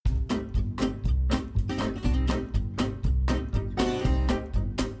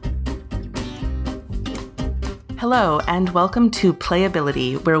Hello, and welcome to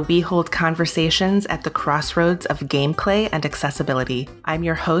Playability, where we hold conversations at the crossroads of gameplay and accessibility. I'm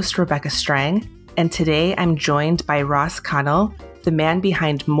your host, Rebecca Strang, and today I'm joined by Ross Connell, the man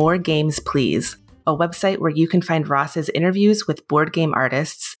behind More Games Please, a website where you can find Ross's interviews with board game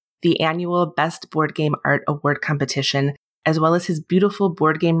artists, the annual Best Board Game Art Award competition, as well as his beautiful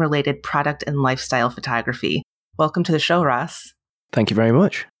board game-related product and lifestyle photography. Welcome to the show, Ross. Thank you very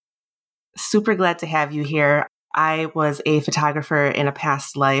much. Super glad to have you here. I was a photographer in a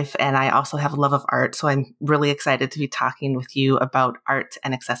past life, and I also have a love of art, so I'm really excited to be talking with you about art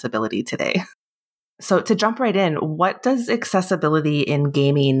and accessibility today. So to jump right in, what does accessibility in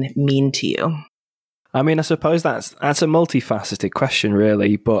gaming mean to you? I mean, I suppose that's a multifaceted question,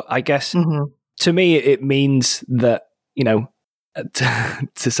 really, but I guess to me it means that,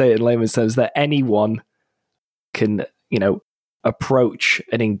 to say it in layman's terms, that anyone can, approach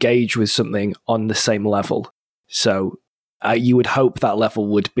and engage with something on the same level. So you would hope that level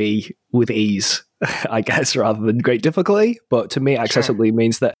would be with ease, I guess, rather than great difficulty. But to me, accessibility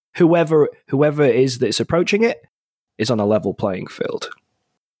means that whoever it is that's approaching it is on a level playing field.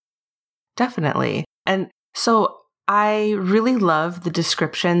 Definitely. And so I really love the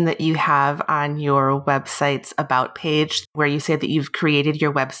description that you have on your website's About page, where you say that you've created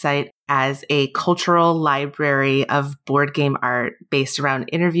your website as a cultural library of board game art based around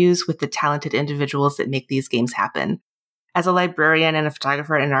interviews with the talented individuals that make these games happen. As a librarian and a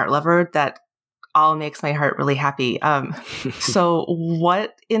photographer and an art lover, that all makes my heart really happy. So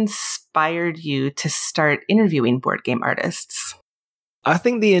what inspired you to start interviewing board game artists? I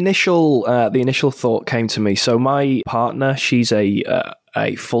think the initial thought came to me. So my partner, she's a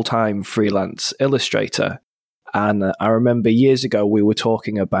full-time freelance illustrator. And I remember years ago, we were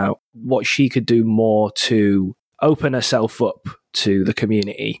talking about what she could do more to open herself up to the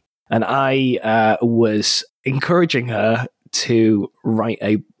community. And I was encouraging her to write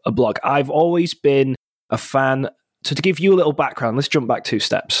a blog. I've always been a fan. So to give you a little background, let's jump back 2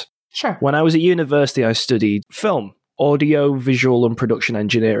 steps. Sure. When I was at university, I studied film. Audio, visual, and production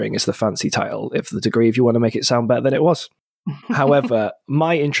engineering is the fancy title, if you want to make it sound better than it was. However,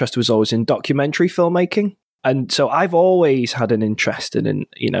 my interest was always in documentary filmmaking. And so I've always had an interest in,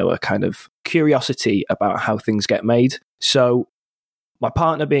 a kind of curiosity about how things get made. So my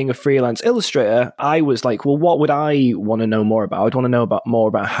partner being a freelance illustrator, I was like, well, what would I want to know more about? I'd want to know more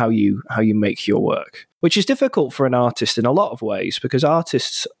about how you make your work, which is difficult for an artist in a lot of ways, because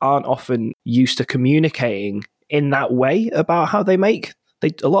artists aren't often used to communicating in that way about how they make.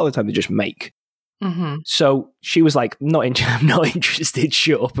 A lot of the time they just make. Mm-hmm. So she was like, I'm not interested,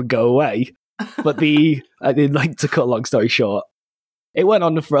 shut up and go away. But to cut a long story short, it went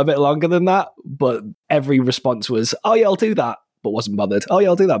on for a bit longer than that, but every response was, oh yeah, I'll do that, but wasn't bothered. Oh yeah,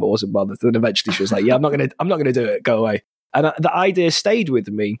 I'll do that, but wasn't bothered. And eventually she was like, yeah, I'm not gonna do it, go away. And the idea stayed with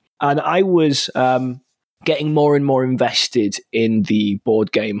me, and I was getting more and more invested in the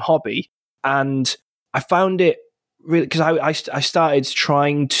board game hobby. And I found it really, because I started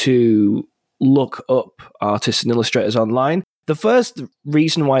trying to look up artists and illustrators online. The first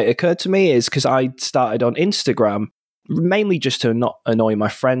reason why it occurred to me is because I started on Instagram, mainly just to not annoy my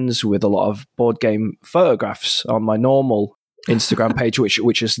friends with a lot of board game photographs on my normal Instagram page,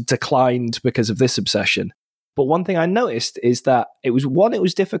 which has declined because of this obsession. But one thing I noticed is that it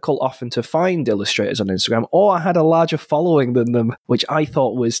was difficult often to find illustrators on Instagram, or I had a larger following than them, which I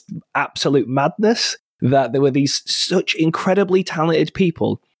thought was absolute madness, that there were these such incredibly talented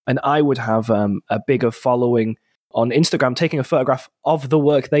people, and I would have a bigger following on Instagram taking a photograph of the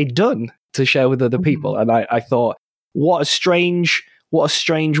work they'd done to share with other people. And I thought, what a strange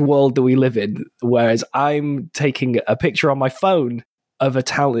world do we live in, whereas I'm taking a picture on my phone of a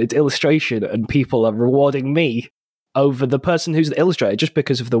talented illustration and people are rewarding me over the person who's the illustrator just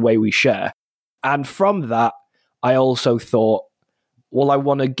because of the way we share. And from that, I also thought, well, I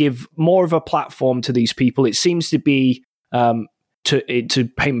want to give more of a platform to these people. It seems to be to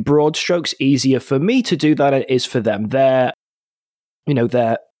paint broad strokes easier for me to do that it is for them.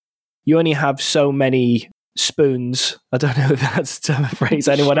 You only have so many spoons. I don't know if that's a phrase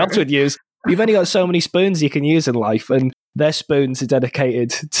anyone else would use. You've only got so many spoons you can use in life, and their spoons are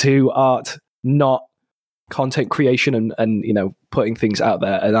dedicated to art, not content creation and putting things out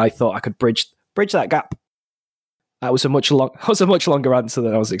there. And I thought I could bridge that gap. That was a much longer answer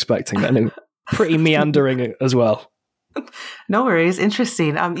than I was expecting, and pretty meandering as well. No worries.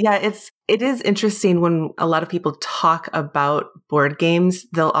 Interesting. It is interesting when a lot of people talk about board games,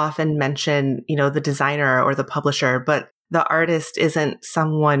 they'll often mention, the designer or the publisher, but the artist isn't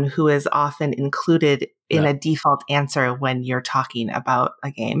someone who is often included in a default answer when you're talking about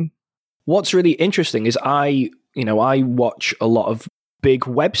a game. What's really interesting is I I watch a lot of big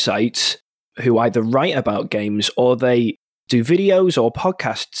websites who either write about games or they do videos or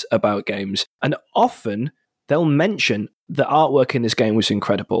podcasts about games. And often they'll mention the artwork in this game was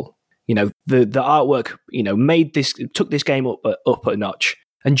incredible. The artwork, took this game up a notch.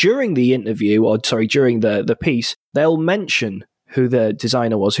 And during the interview, during the piece, they'll mention who the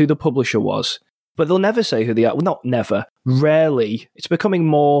designer was, who the publisher was, but they'll never say who not never, rarely. It's becoming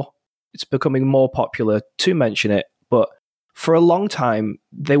more popular to mention it, but for a long time,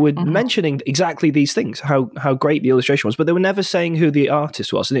 they were mentioning exactly these things, how great the illustration was, but they were never saying who the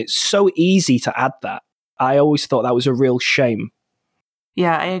artist was. And it's so easy to add that. I always thought that was a real shame.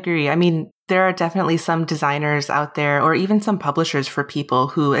 Yeah, I agree. I mean, there are definitely some designers out there, or even some publishers for people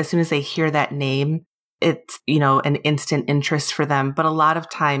who, as soon as they hear that name, it's, an instant interest for them. But a lot of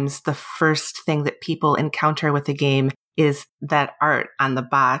times, the first thing that people encounter with a game is that art on the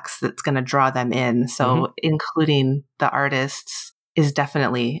box that's going to draw them in. So including the artists is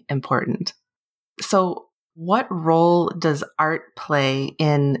definitely important. So what role does art play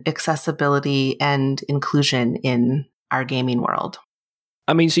in accessibility and inclusion in our gaming world?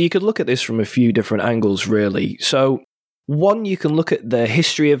 I mean, so you could look at this from a few different angles, really. So one, you can look at the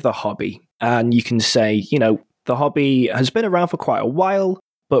history of the hobby and you can say, the hobby has been around for quite a while,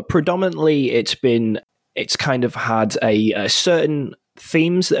 but predominantly it's kind of had a certain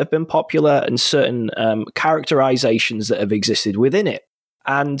themes that have been popular and certain characterizations that have existed within it.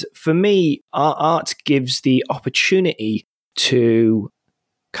 And for me, our art gives the opportunity to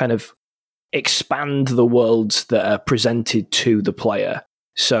kind of expand the worlds that are presented to the player.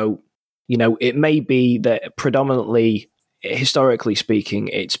 So, it may be that predominantly, historically speaking,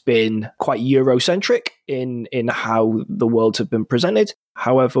 it's been quite Eurocentric in how the worlds have been presented.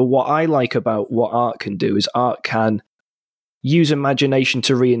 However, what I like about what art can do is art can use imagination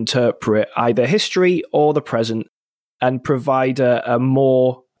to reinterpret either history or the present and provide a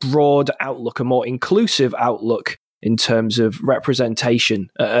more broad outlook, a more inclusive outlook in terms of representation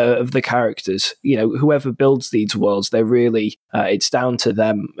of the characters. Whoever builds these worlds, they're really, it's down to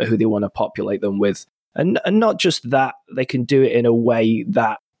them who they want to populate them with. And not just that, they can do it in a way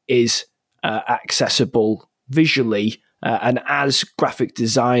that is accessible visually. And as graphic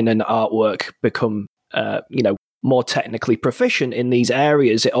design and artwork become, more technically proficient in these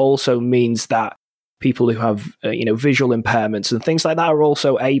areas, it also means that people who have, visual impairments and things like that are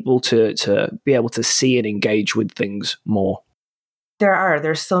also able to be able to see and engage with things more.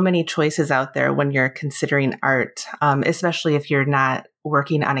 There's so many choices out there when you're considering art, especially if you're not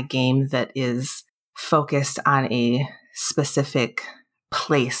working on a game that is focused on a specific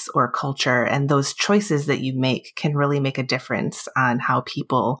place or culture. And those choices that you make can really make a difference on how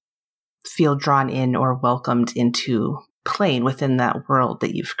people feel drawn in or welcomed into playing within that world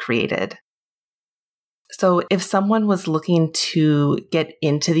that you've created. So if someone was looking to get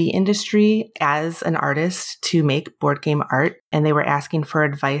into the industry as an artist to make board game art, and they were asking for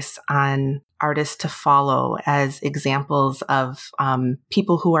advice on artists to follow as examples of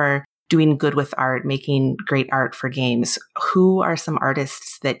people who are doing good with art, making great art for games, who are some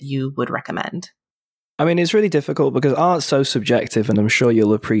artists that you would recommend? I mean, it's really difficult because art's so subjective, and I'm sure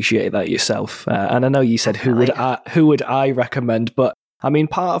you'll appreciate that yourself. And I know you said, who would I recommend? But I mean,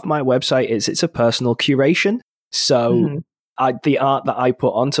 part of my website is it's a personal curation. So the art that I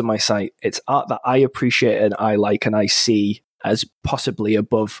put onto my site, it's art that I appreciate and I like and I see as possibly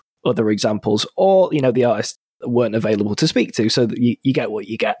above other examples, or, the artists weren't available to speak to. So that you get what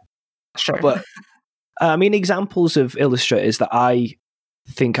you get. Sure. But I mean, examples of illustrators that I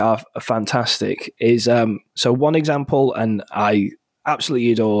think are fantastic is, so one example, and I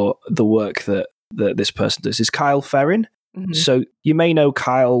absolutely adore the work that this person does, is Kyle Ferrin. So you may know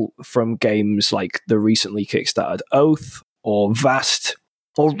Kyle from games like the recently kickstarted Oath or Vast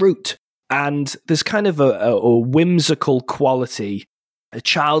or Root. And there's kind of a whimsical quality, a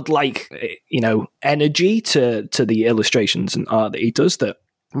childlike, energy to the illustrations and art that he does that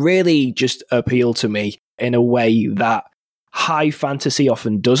really just appeal to me in a way that high fantasy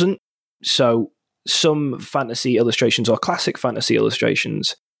often doesn't. So some fantasy illustrations or classic fantasy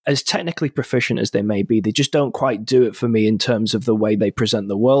illustrations, as technically proficient as they may be, they just don't quite do it for me in terms of the way they present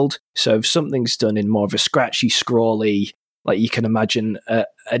the world. So if something's done in more of a scratchy, scrawly, like you can imagine an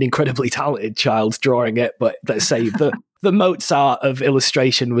incredibly talented child drawing it, but let's say the Mozart of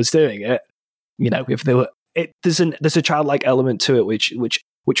illustration was doing it, if they were, there's a childlike element to it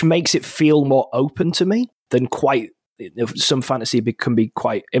which makes it feel more open to me than quite. Some fantasy can be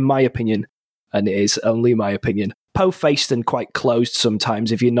quite, in my opinion, and it is only my opinion, po-faced and quite closed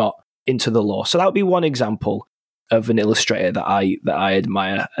sometimes if you're not into the lore. So that would be one example. of an illustrator that I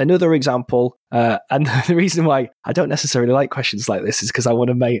admire. Another example, and the reason why I don't necessarily like questions like this is because I want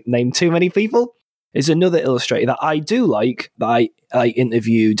to name too many people, is another illustrator that I do like, that I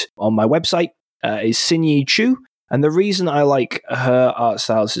interviewed on my website, is Xinyi Chu. And the reason I like her art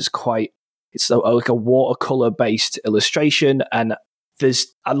styles is it's like a watercolor-based illustration, and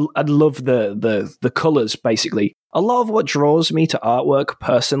I love the colors, basically. A lot of what draws me to artwork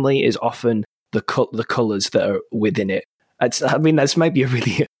personally is often the colors that are within it. That's maybe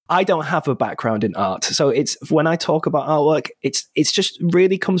I don't have a background in art, so it's when I talk about artwork, it's just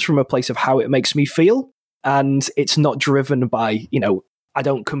really comes from a place of how it makes me feel, and it's not driven by, I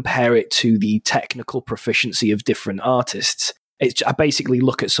don't compare it to the technical proficiency of different artists. I basically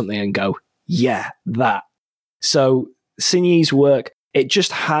look at something and go, yeah, that. So Xinyi's work, it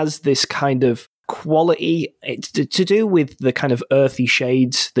just has this kind of quality. It's to do with the kind of earthy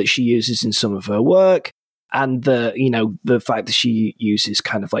shades that she uses in some of her work, and the fact that she uses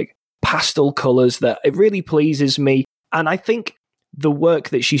kind of like pastel colors, that it really pleases me. And I think the work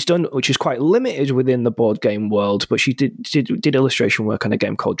that she's done, which is quite limited within the board game world, but she did illustration work on a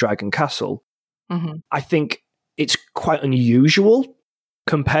game called Dragon Castle. Mm-hmm. I think it's quite unusual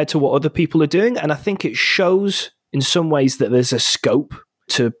compared to what other people are doing, and I think it shows in some ways that there's a scope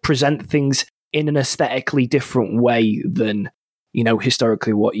to present things in an aesthetically different way than,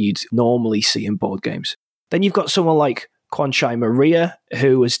 historically what you'd normally see in board games. Then you've got someone like Kwanchai Maria,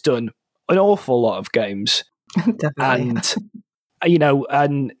 who has done an awful lot of games. Definitely.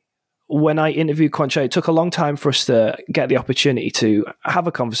 And when I interviewed Kwanchai, it took a long time for us to get the opportunity to have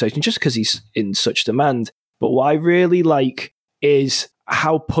a conversation, just because he's in such demand. But what I really like is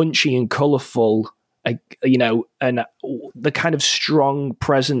how punchy and colourful, and the kind of strong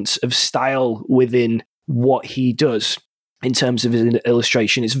presence of style within what he does in terms of his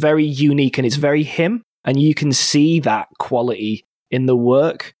illustration. It's very unique and it's very him, and you can see that quality in the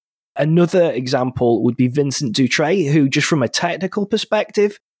work. Another example would be Vincent Dutray, who, just from a technical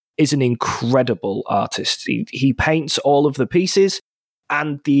perspective, is an incredible artist. He paints all of the pieces,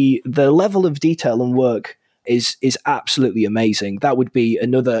 and the level of detail and work is absolutely amazing. That would be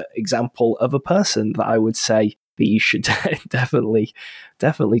another example of a person that I would say that you should definitely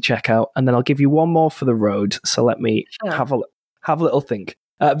check out. And then I'll give you one more for the road. So let me have a little think.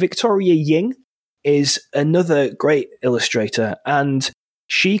 Victoria Ying is another great illustrator, and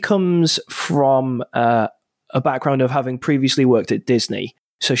she comes from a background of having previously worked at Disney.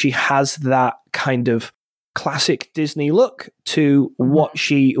 So she has that kind of classic Disney look to what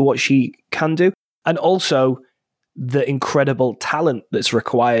she can do, and also the incredible talent that's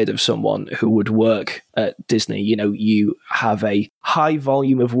required of someone who would work at Disney. You have a high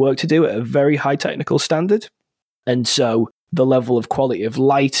volume of work to do at a very high technical standard. And so the level of quality of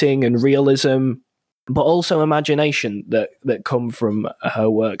lighting and realism, but also imagination that come from her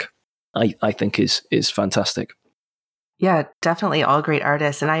work, I think is fantastic. Yeah, definitely all great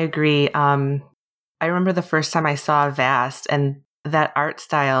artists. And I agree. I remember the first time I saw Vast, and that art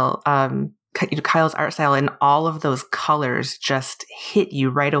style, Kyle's art style, and all of those colors just hit you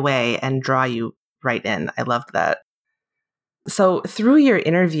right away and draw you right in. I loved that. So through your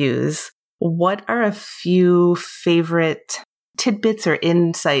interviews, what are a few favorite tidbits or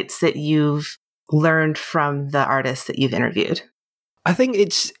insights that you've learned from the artists that you've interviewed? I think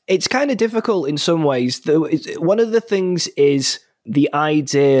it's kind of difficult in some ways. Though one of the things is the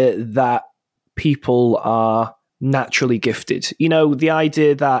idea that people are naturally gifted. The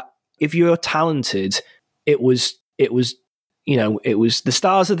idea that if you're talented, it was the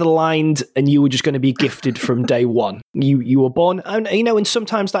stars are aligned and you were just going to be gifted from day one. You were born, and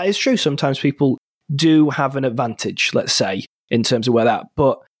sometimes that is true. Sometimes people do have an advantage, let's say, in terms of where that.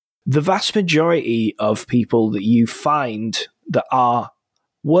 But the vast majority of people that you find that are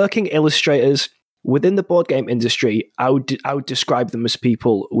working illustrators within the board game industry, I would describe them as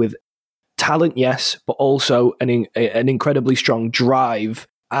people with talent, yes, but also an incredibly strong drive.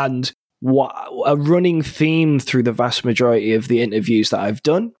 And what a running theme through the vast majority of the interviews that I've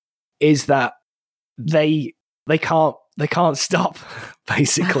done is that they can't stop,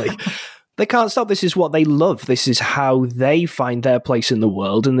 basically. They can't stop. This is what they love. This is how they find their place in the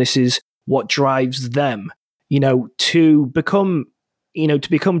world, and this is what drives them. To become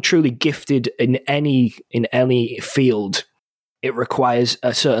truly gifted in any field, it requires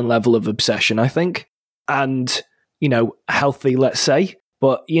a certain level of obsession, I think, and healthy, let's say.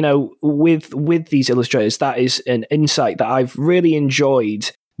 But with these illustrators, that is an insight that I've really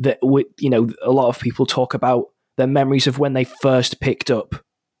enjoyed. That a lot of people talk about their memories of when they first picked up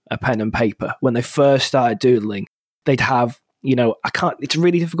a pen and paper, when they first started doodling. They'd have I can't, it's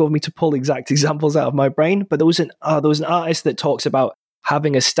really difficult for me to pull exact examples out of my brain, but there was an artist that talks about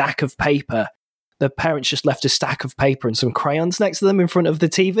having a stack of paper. The parents just left a stack of paper and some crayons next to them in front of the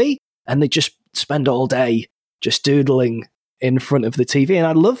TV, and they just spend all day just doodling in front of the TV. And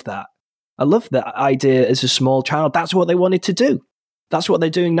I love that. I love that idea as a small child. That's what they wanted to do. That's what they're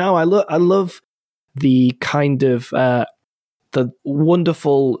doing now. I love the kind of the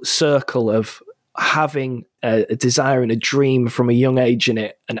wonderful circle of having a desire and a dream from a young age in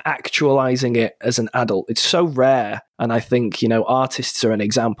it and actualizing it as an adult. It's so rare. And I think, artists are an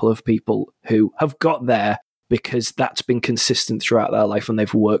example of people who have got there because that's been consistent throughout their life and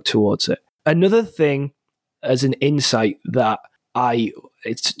they've worked towards it. Another thing as an insight that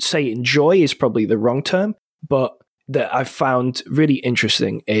say enjoy is probably the wrong term, but that I've found really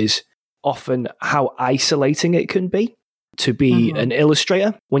interesting is often how isolating it can be to be an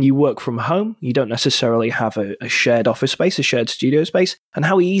illustrator. When you work from home, you don't necessarily have a shared office space, a shared studio space, and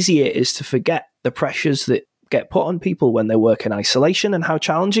how easy it is to forget the pressures that get put on people when they work in isolation and how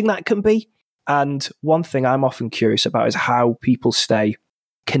challenging that can be. And one thing I'm often curious about is how people stay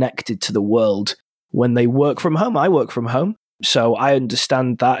connected to the world when they work from home. I work from home, so I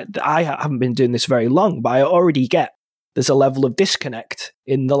understand that. I haven't been doing this very long, but I already get there's a level of disconnect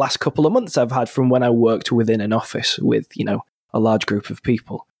in the last couple of months I've had from when I worked within an office with, a large group of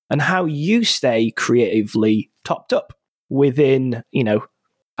people, and how you stay creatively topped up within,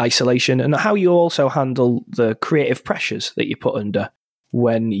 isolation, and how you also handle the creative pressures that you put under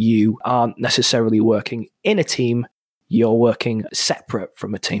when you aren't necessarily working in a team, you're working separate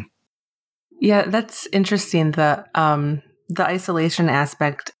from a team. Yeah, that's interesting. The isolation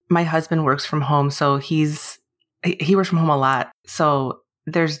aspect. My husband works from home, so he works from home a lot. So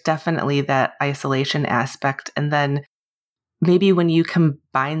there's definitely that isolation aspect. And then maybe when you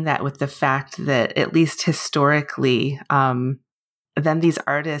combine that with the fact that at least historically, then these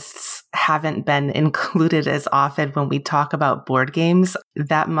artists haven't been included as often when we talk about board games,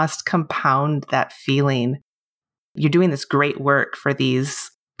 that must compound that feeling. You're doing this great work for these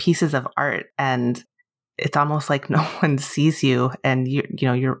pieces of art, and it's almost like no one sees you, and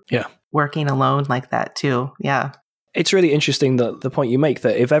you're working alone like that too. Yeah. It's really interesting the point you make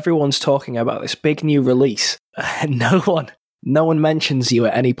that if everyone's talking about this big new release, no one mentions you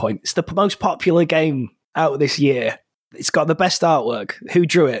at any point. It's the most popular game out this year. It's got the best artwork. Who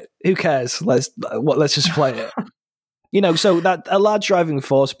drew it? Who cares? Let's just play it. So that a large driving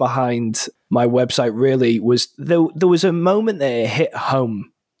force behind my website really was there was a moment that it hit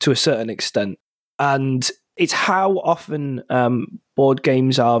home to a certain extent. And it's how often board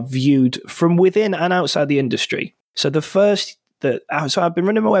games are viewed from within and outside the industry. So I've been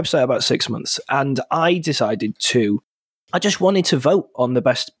running my website about 6 months, and I just wanted to vote on the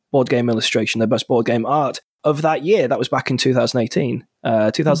best board game illustration, the best board game art of that year. That was back in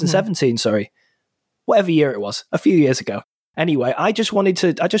 2017, sorry. Whatever year it was, a few years ago. Anyway, I just wanted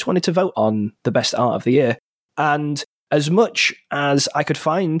to vote on the best art of the year. And as much as I could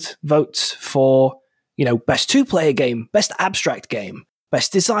find votes for, best two-player game, best abstract game,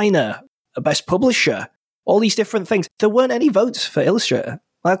 best designer, best publisher, all these different things, there weren't any votes for Illustrator.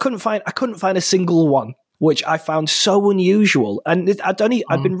 I couldn't find a single one, which I found so unusual. And I'd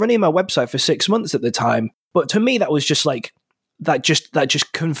been running my website for 6 months at the time, but to me that was just like that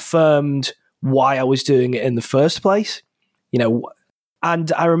just confirmed why I was doing it in the first place,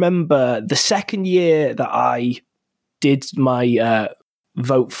 And I remember the second year that I did my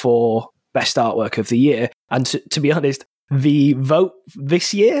vote for best artwork of the year, and to be honest, the vote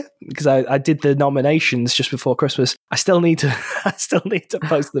this year, because I did the nominations just before Christmas, I still need to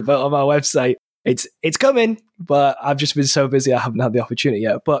post the vote on my website. It's coming, but I've just been so busy I haven't had the opportunity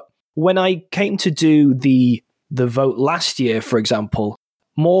yet. But when I came to do the vote last year, for example,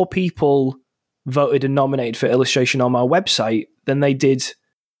 more people voted and nominated for illustration on my website than they did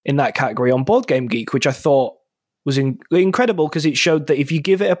in that category on Board Game Geek, which I thought was incredible because it showed that if you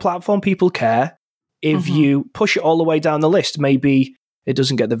give it a platform, people care. If you push it all the way down the list, maybe it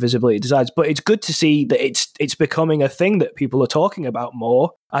doesn't get the visibility it desires. But it's good to see that it's becoming a thing that people are talking about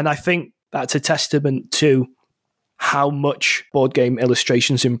more. And I think that's a testament to how much board game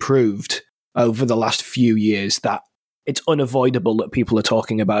illustrations improved over the last few years, that it's unavoidable that people are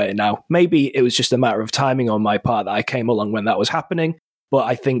talking about it now. Maybe it was just a matter of timing on my part that I came along when that was happening. But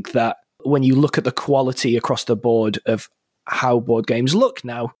I think that when you look at the quality across the board of how board games look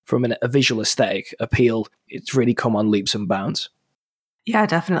now from a visual aesthetic appeal, it's really come on leaps and bounds. Yeah,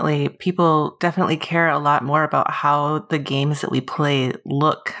 definitely. People definitely care a lot more about how the games that we play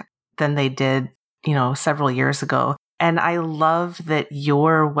look than they did, several years ago. And I love that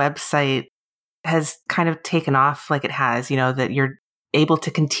your website has kind of taken off like it has, that you're able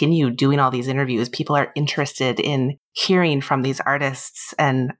to continue doing all these interviews. People are interested in hearing from these artists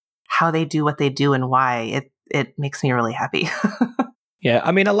and how they do what they do and why. It makes me really happy. Yeah,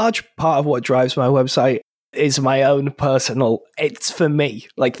 I mean, a large part of what drives my website is my own personal, it's for me.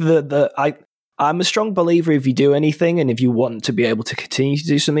 Like I'm a strong believer if you do anything and if you want to be able to continue to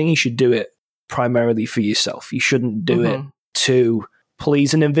do something, you should do it primarily for yourself. You shouldn't do it to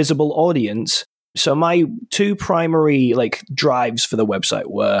please an invisible audience. So my two primary drives for the website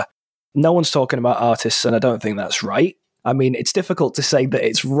were, no one's talking about artists, and I don't think that's right. I mean, it's difficult to say that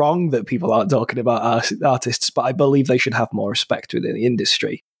it's wrong that people aren't talking about artists, but I believe they should have more respect within the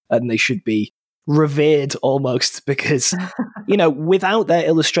industry and they should be revered almost because, without their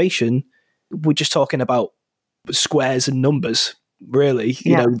illustration, we're just talking about squares and numbers, really,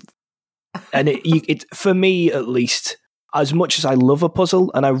 you know. And it for me, at least, as much as I love a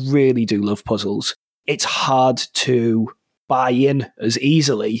puzzle, and I really do love puzzles, it's hard to buy in as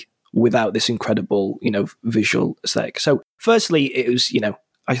easily without this incredible, visual aesthetic. So firstly, it was,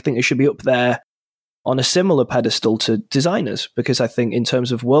 I think it should be up there on a similar pedestal to designers, because I think in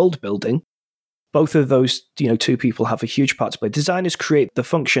terms of world building, both of those, two people have a huge part to play. Designers create the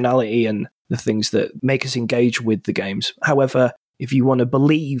functionality and the things that make us engage with the games. However, if you want to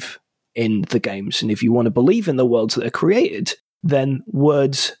believe in the games and if you want to believe in the worlds that are created, then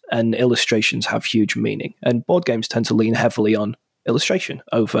words and illustrations have huge meaning. And board games tend to lean heavily on illustration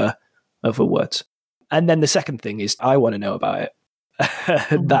over words. And then the second thing is, I want to know about it.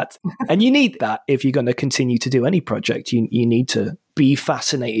 And you need that if you're going to continue to do any project. You need to be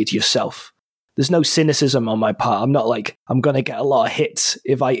fascinated yourself. There's no cynicism on my part. I'm not like, I'm going to get a lot of hits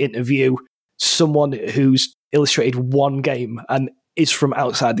if I interview someone who's illustrated one game and is from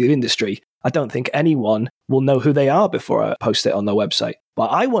outside the industry. I don't think anyone will know who they are before I post it on their website. But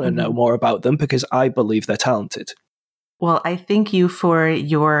I want to know more about them because I believe they're talented. Well, I thank you for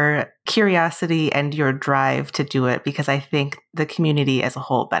your curiosity and your drive to do it, because I think the community as a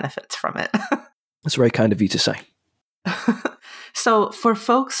whole benefits from it. That's very kind of you to say. So for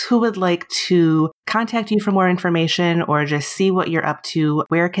folks who would like to contact you for more information or just see what you're up to,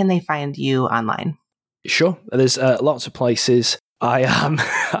 where can they find you online? Sure. There's lots of places. I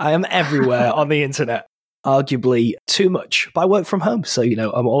am everywhere on the internet. Arguably too much, but I work from home, so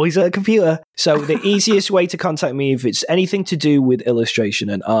I'm always at a computer. So the easiest way to contact me, if it's anything to do with illustration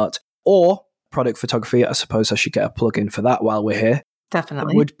and art or product photography, I suppose I should get a plug-in for that while we're here.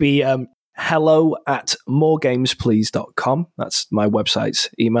 Definitely. It would be hello@moregamesplease.com. That's my website's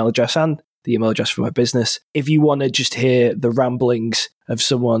email address and the email address for my business. If you want to just hear the ramblings of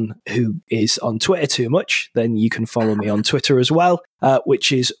someone who is on Twitter too much, then you can follow me on Twitter as well,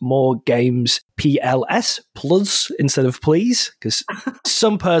 which is More Games PLS, plus instead of please, because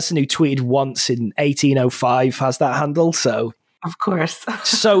some person who tweeted once in 1805 has that handle. So, of course,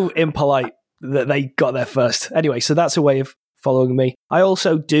 so impolite that they got there first. Anyway, so that's a way of following me. I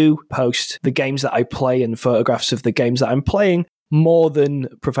also do post the games that I play and photographs of the games that I'm playing more than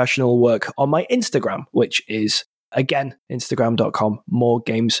professional work on my Instagram, which is, again, Instagram.com, More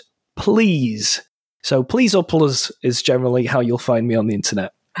Games Please. So please or plus is generally how you'll find me on the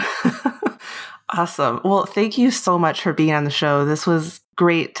internet. Awesome. Well, thank you so much for being on the show. This was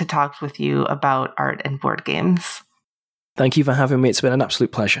great to talk with you about art and board games. Thank you for having me. It's been an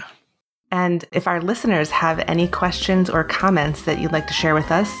absolute pleasure. And if our listeners have any questions or comments that you'd like to share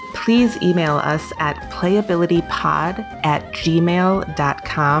with us, please email us at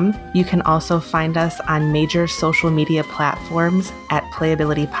playabilitypod@gmail.com. You can also find us on major social media platforms at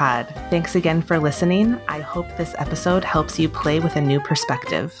playabilitypod. Thanks again for listening. I hope this episode helps you play with a new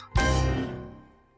perspective.